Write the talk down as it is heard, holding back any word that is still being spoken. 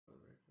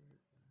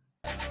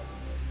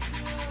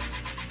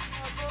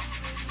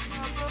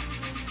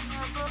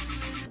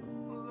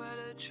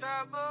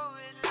trouble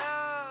with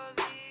love.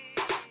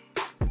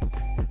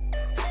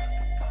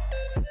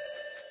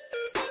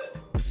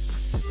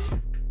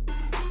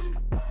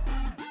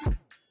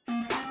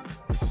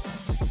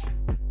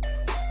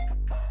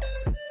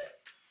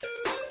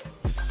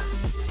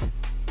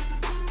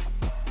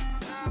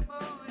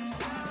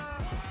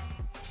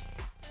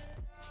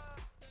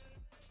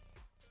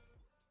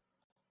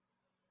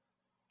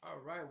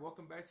 Alright,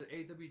 welcome back to the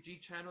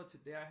AWG channel.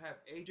 Today I have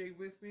AJ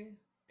with me.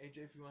 AJ,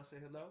 if you want to say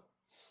hello.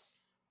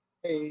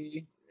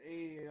 Hey.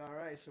 Hey,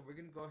 alright, so we're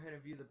going to go ahead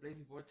and view the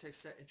Blazing Vortex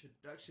set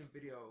introduction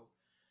video.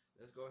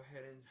 Let's go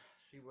ahead and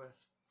see what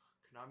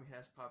Konami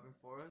has popping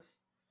for us.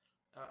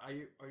 Are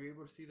you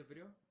able to see the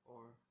video?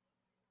 Or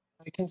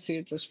I can see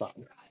it just fine.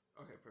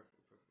 Okay, perfect.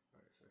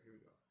 Alright, so here we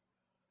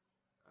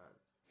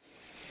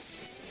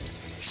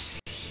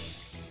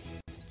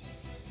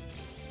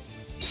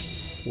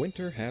go.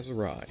 Winter has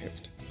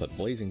arrived, but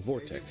Blazing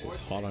Vortex is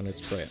hot on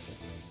its trail.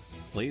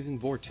 Blazing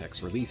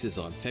Vortex releases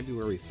on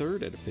February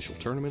 3rd at official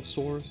tournament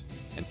stores,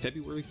 and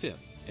February 5th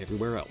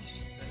everywhere else.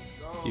 Let's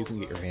go. You can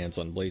get your hands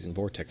on Blazing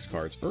Vortex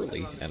cards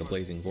early at a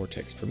Blazing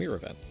Vortex Premier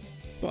event.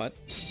 But,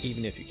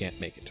 even if you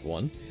can't make it to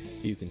one,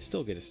 you can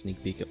still get a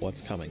sneak peek at what's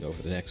coming over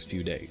the next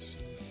few days.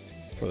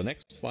 For the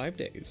next 5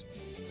 days,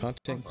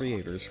 content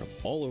creators from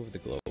all over the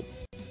globe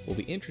will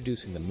be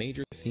introducing the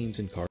major themes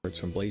and cards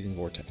from Blazing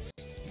Vortex,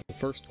 the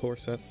first core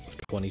set of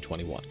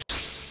 2021.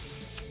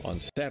 On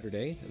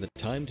Saturday, the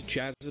time to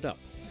jazz it up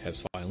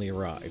has finally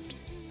arrived.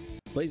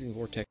 Blazing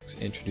Vortex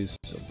introduces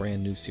a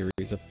brand new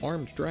series of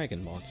armed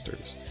dragon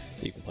monsters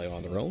that you can play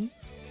on their own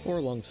or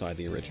alongside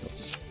the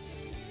originals.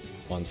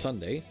 On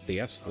Sunday, the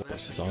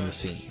S-Force is on the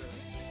scene.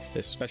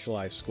 This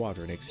specialized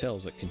squadron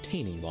excels at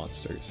containing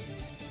monsters,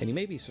 and you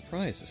may be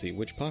surprised to see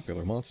which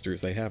popular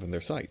monsters they have in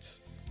their sights.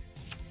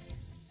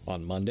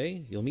 On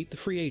Monday, you'll meet the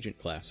free agent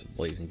class of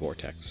Blazing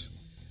Vortex.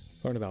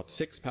 Learn about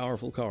 6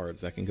 powerful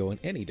cards that can go in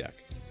any deck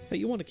that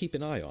you want to keep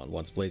an eye on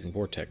once Blazing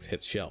Vortex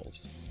hits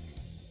shelves.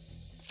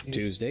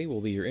 Tuesday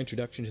will be your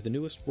introduction to the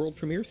newest world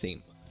premiere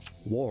theme,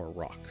 War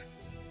Rock.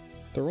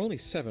 There are only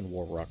 7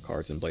 War Rock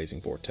cards in Blazing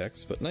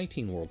Vortex, but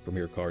 19 world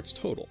premiere cards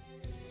total,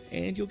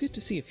 and you'll get to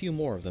see a few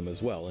more of them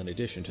as well in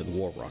addition to the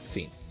War Rock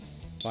theme.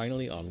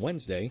 Finally, on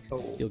Wednesday,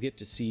 you'll get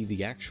to see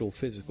the actual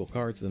physical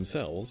cards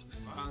themselves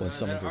when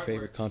some of your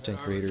favorite content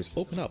creators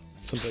open up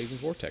some Blazing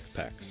Vortex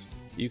packs.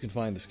 You can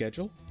find the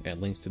schedule and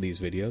links to these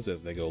videos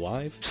as they go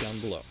live down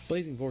below.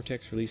 Blazing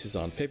Vortex releases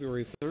on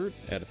February 3rd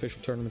at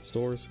official tournament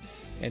stores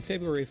and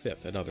February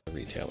 5th at other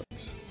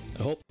retailers.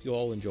 I hope you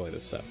all enjoy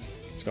this set.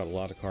 It's got a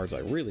lot of cards I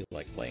really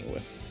like playing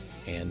with.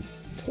 And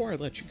before I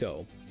let you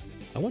go,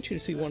 I want you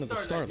to see one of the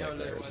Starlight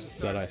players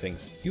that I think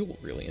you'll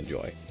really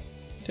enjoy.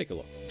 Take a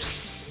look.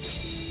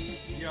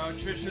 Yo,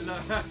 Trishula.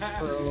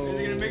 Is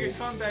he gonna make a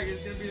comeback?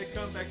 It's gonna be the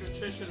comeback of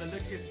Trishula.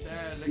 Look at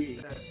that. Look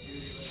at that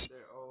beauty right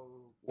there. Oh.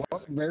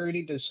 What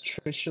rarity does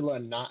Trishula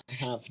not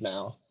have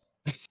now?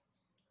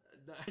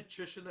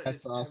 Trishula That's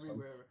is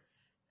awesome.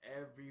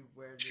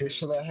 everywhere.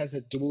 Trishula has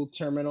a dual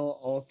terminal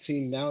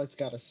ulti. Now it's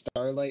got a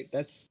Starlight.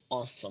 That's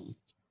awesome.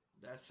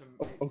 That's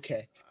amazing.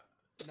 Okay.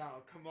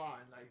 Now, come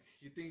on. Like,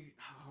 you think,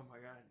 oh my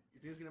god, you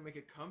think it's gonna make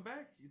a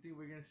comeback? You think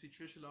we're gonna see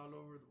Trishula all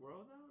over the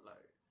world now?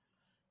 Like,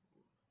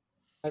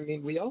 I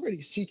mean, we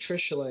already see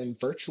Trishula in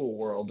Virtual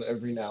World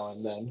every now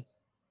and then.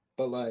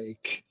 But,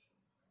 like,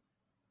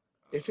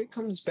 if it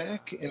comes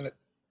back in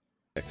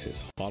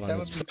Is hot on that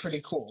its would be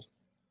pretty cool.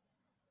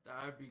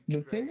 that'd be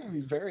The great. thing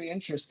I'm very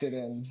interested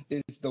in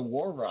is the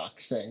War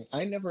Rock thing.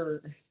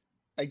 Are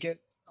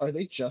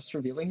they just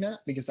revealing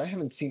that? Because I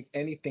haven't seen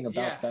anything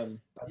about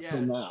them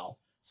until now.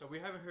 So we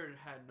haven't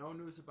had no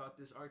news about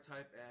this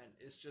archetype, and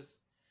it's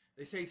just,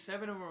 they say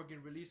 7 of them are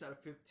getting released out of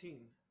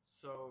 15.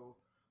 So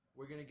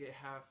we're going to get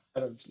half.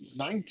 Out of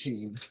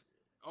 19.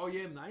 Oh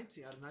yeah,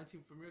 19 out of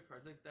 19 premiere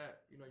cards like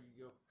that. You know,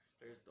 you go,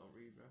 players don't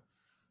read, bro.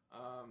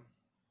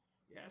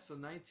 Yeah, so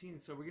 19.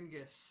 So we're gonna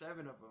get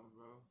 7 of them,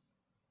 bro.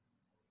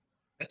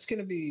 That's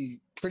gonna be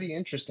pretty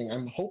interesting.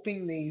 I'm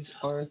hoping these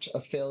aren't a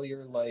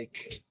failure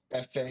like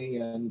FA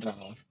and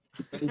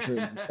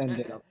Avenger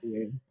ended up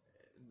being.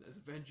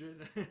 Avenger.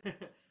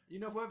 You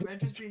know what?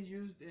 Avenger's being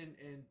used in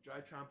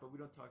Drytron, but we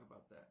don't talk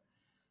about that.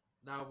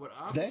 Now, what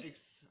I'm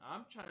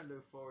trying to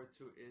look forward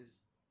to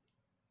is,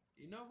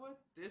 you know what?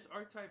 This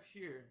archetype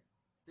here,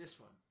 this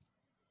one,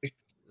 the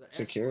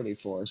Security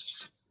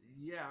S-Force. Force.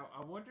 Yeah,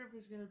 I wonder if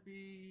it's gonna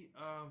be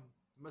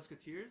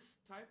Musketeers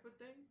type of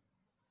thing.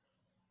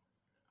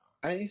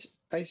 I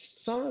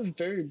saw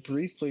very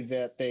briefly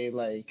that they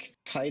like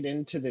tied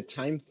into the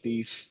Time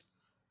Thief.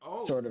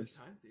 Oh, sort of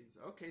Time Thieves.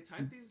 Okay,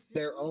 Time Thieves.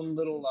 Their own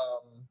little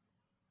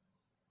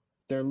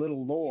their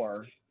little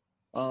lore.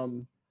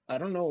 I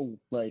don't know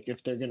like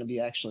if they're gonna be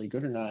actually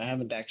good or not. I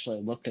haven't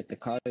actually looked at the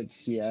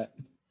cards yet.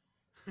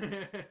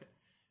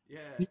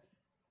 Yeah, and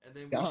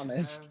then we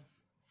have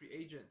free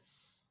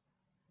agents.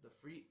 The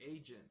free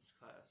agents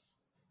class.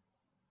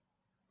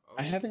 Oh.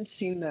 I haven't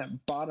seen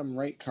that bottom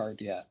right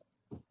card yet.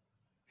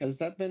 Has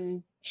that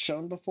been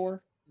shown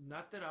before?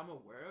 Not that I'm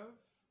aware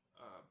of,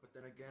 but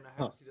then again, I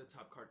haven't seen the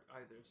top card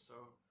either,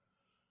 so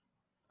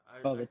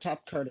Oh, the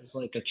top card is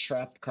like a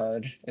trap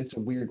card. It's a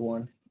weird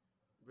one.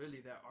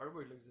 Really, that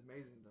artwork looks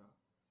amazing though.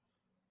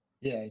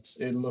 Yeah,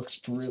 it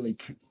looks really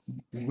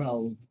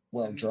well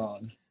The,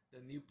 drawn.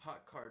 the new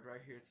pot card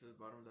right here to the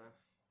bottom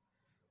left.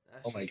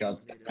 That's Oh my just god,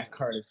 what we need. that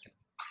card is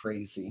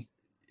crazy.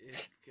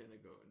 It's gonna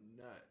go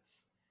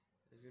nuts.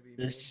 It's gonna be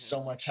There's mayhem.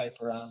 so much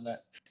hype around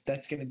that.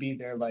 That's gonna be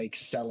their like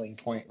selling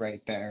point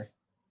right there.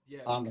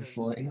 Yeah,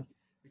 honestly.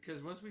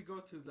 Because once we go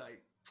to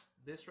like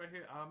this right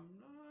here,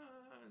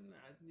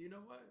 you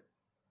know what?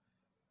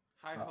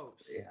 High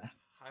hopes. Yeah.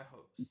 High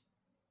hopes.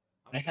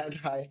 I had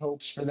high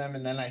hopes for them,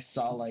 and then I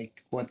saw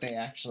like what they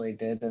actually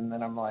did, and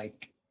then I'm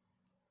like,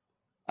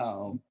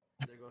 oh.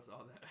 There goes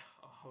all that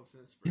hopes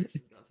and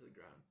inspirations down to the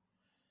ground.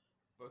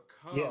 But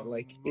come yeah,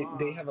 like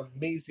they have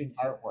amazing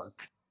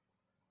artwork,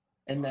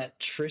 and that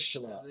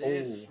Trishula.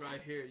 This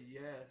right here,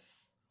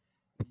 yes,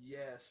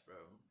 bro.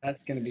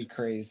 That's gonna be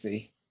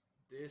crazy.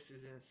 This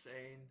is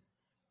insane.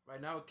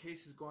 Right now, a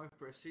case is going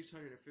for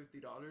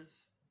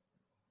 $650.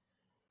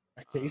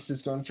 A case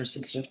is going for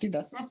 $650.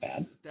 That's not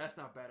bad. That's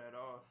not bad at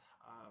all.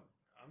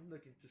 I'm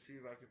looking to see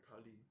if I could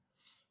probably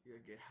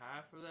either get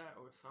half of that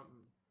or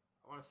something.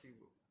 I want to see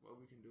what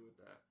we can do with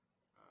that.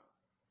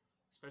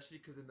 Especially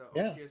because in the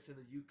OTS in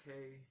the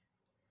UK,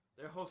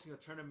 they're hosting a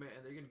tournament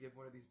and they're gonna give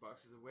one of these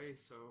boxes away.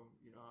 So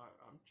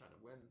I'm trying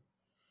to win.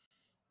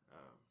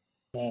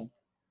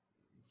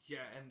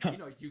 Yeah, and you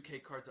know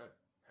UK cards are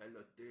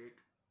hella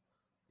thick.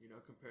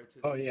 Compared to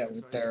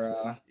with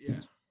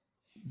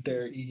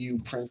their EU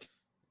print.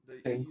 The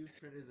EU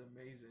print is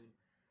amazing.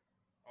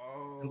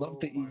 Oh, I love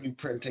the EU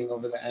printing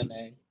over the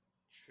NA.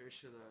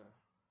 Trishula,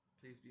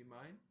 please be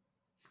mine.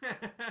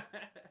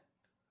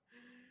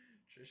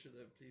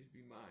 Trishula, please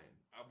be mine.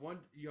 I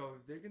wonder,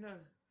 if they're gonna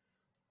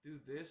do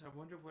this, I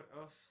wonder what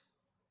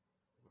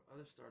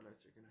other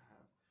starlights are gonna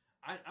have.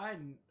 I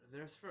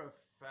there's for a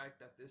fact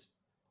that this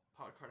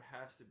pot card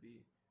has to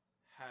be.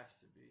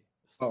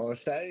 Oh,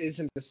 if that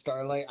isn't the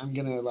starlight, I'm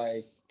gonna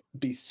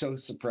be so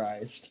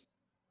surprised.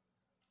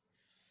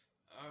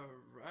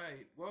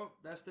 Alright, well,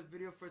 that's the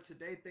video for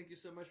today. Thank you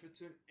so much for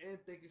tuning in.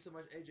 Thank you so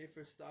much, AJ,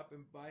 for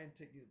stopping by and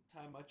taking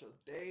time out your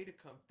day to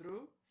come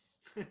through.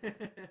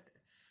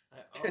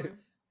 I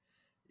always,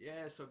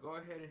 yeah, so go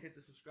ahead and hit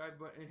the subscribe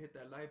button, hit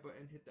that like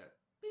button, hit that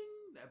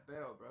bing, that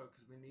bell, bro,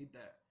 because we need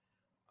that.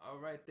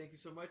 Alright, thank you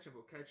so much, and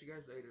we'll catch you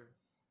guys later.